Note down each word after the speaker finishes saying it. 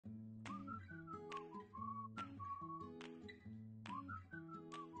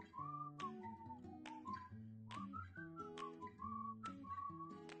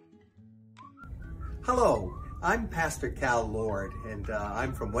Hello, I'm Pastor Cal Lord, and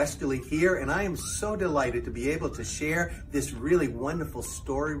I'm from Westerly here, and I am so delighted to be able to share this really wonderful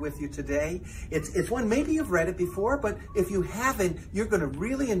story with you today. It's one, maybe you've read it before, but if you haven't, you're going to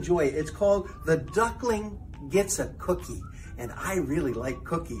really enjoy it. It's called The Duckling Gets a Cookie. And I really like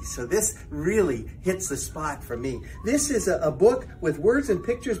cookies, so this really hits the spot for me. This is a book with words and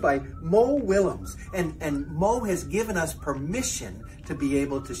pictures by Mo Willems. And Mo has given us permission to be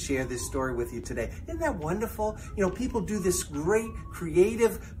able to share this story with you today. Isn't that wonderful? You know, people do this great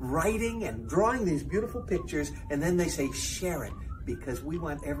creative writing and drawing these beautiful pictures, and then they say, share it, because we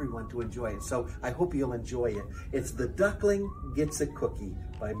want everyone to enjoy it. So I hope you'll enjoy it. It's The Duckling Gets a Cookie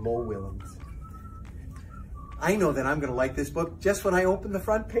by Mo Willems. I know that I'm going to like this book just when I open the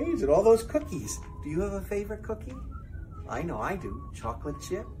front page and all those cookies. Do you have a favorite cookie? I know I do. Chocolate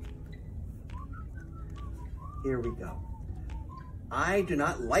chip. Here we go. I do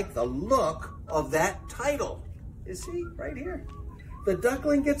not like the look of that title. You see, right here. The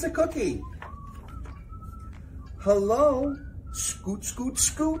Duckling Gets a Cookie. Hello, scoot, scoot,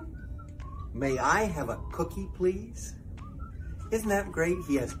 scoot. May I have a cookie, please? Isn't that great?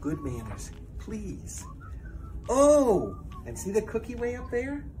 He has good manners. Please. Oh, and see the cookie way up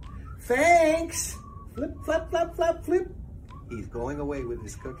there? Thanks. Flip, flap, flap, flap, flip. He's going away with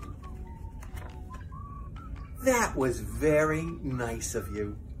his cookie. That was very nice of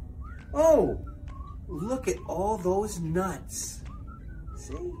you. Oh, look at all those nuts.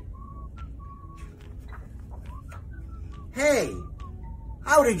 See? Hey,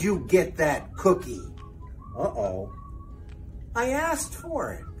 how did you get that cookie? Uh-oh. I asked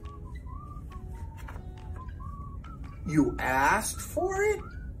for it. You asked for it?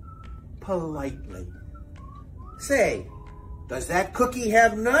 Politely. Say, does that cookie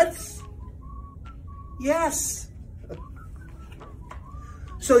have nuts? Yes.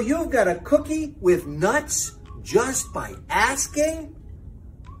 So you've got a cookie with nuts just by asking?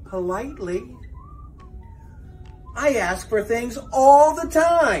 Politely. I ask for things all the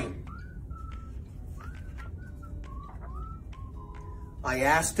time. I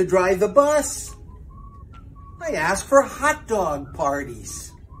ask to drive the bus. I ask for hot dog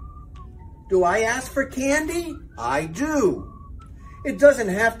parties. Do I ask for candy? I do. It doesn't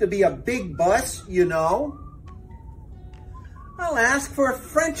have to be a big bus, you know. I'll ask for a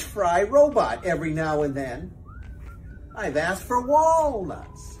French fry robot every now and then. I've asked for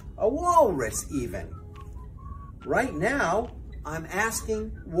walnuts, a walrus even. Right now, I'm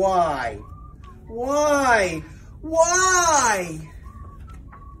asking why. Why? Why?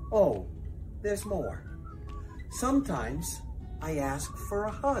 Oh, there's more. Sometimes I ask for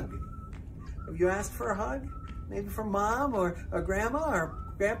a hug. Have you asked for a hug? Maybe from mom or grandma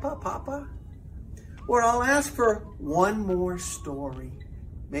or grandpa, papa? Or I'll ask for one more story.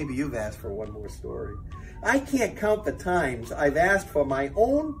 Maybe you've asked for one more story. I can't count the times I've asked for my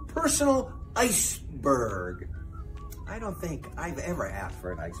own personal iceberg. I don't think I've ever asked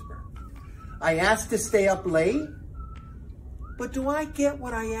for an iceberg. I ask to stay up late, but do I get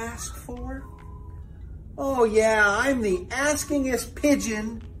what I ask for? Oh yeah, I'm the askingest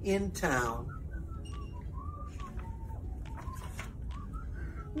pigeon in town.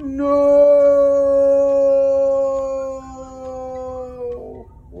 No!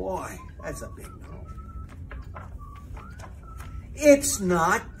 Boy, that's a big no. It's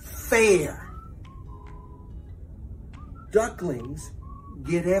not fair. Ducklings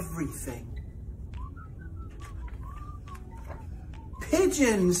get everything.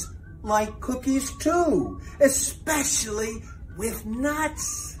 Pigeons like cookies too, especially with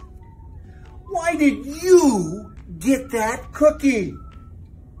nuts. Why did you get that cookie?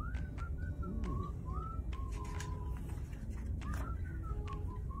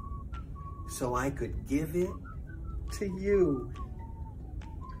 So I could give it to you.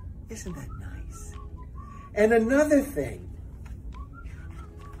 Isn't that nice? And another thing.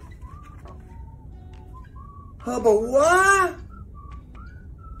 Hubba what?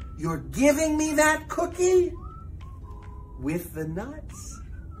 You're giving me that cookie with the nuts?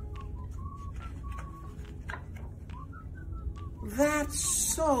 That's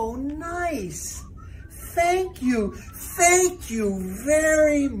so nice. Thank you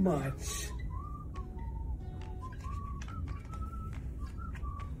very much.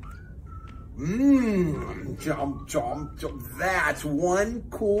 Jump, jump, jump. That's one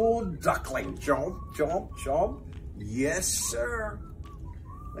cool duckling. Jump, jump, jump. Yes, sir.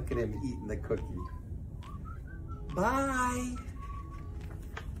 Look at him eating the cookie. Bye.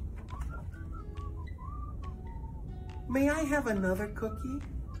 May I have another cookie?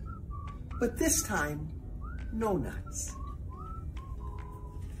 But this time, no nuts.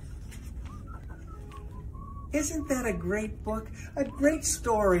 Isn't that a great book? A great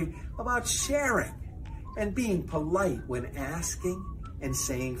story about sharing and being polite when asking and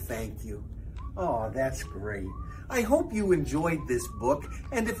saying thank you. Oh, that's great. I hope you enjoyed this book,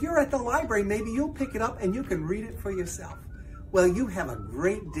 and if you're at the library, maybe you'll pick it up and you can read it for yourself. Well, you have a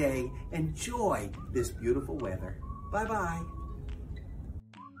great day. Enjoy this beautiful weather. Bye-bye.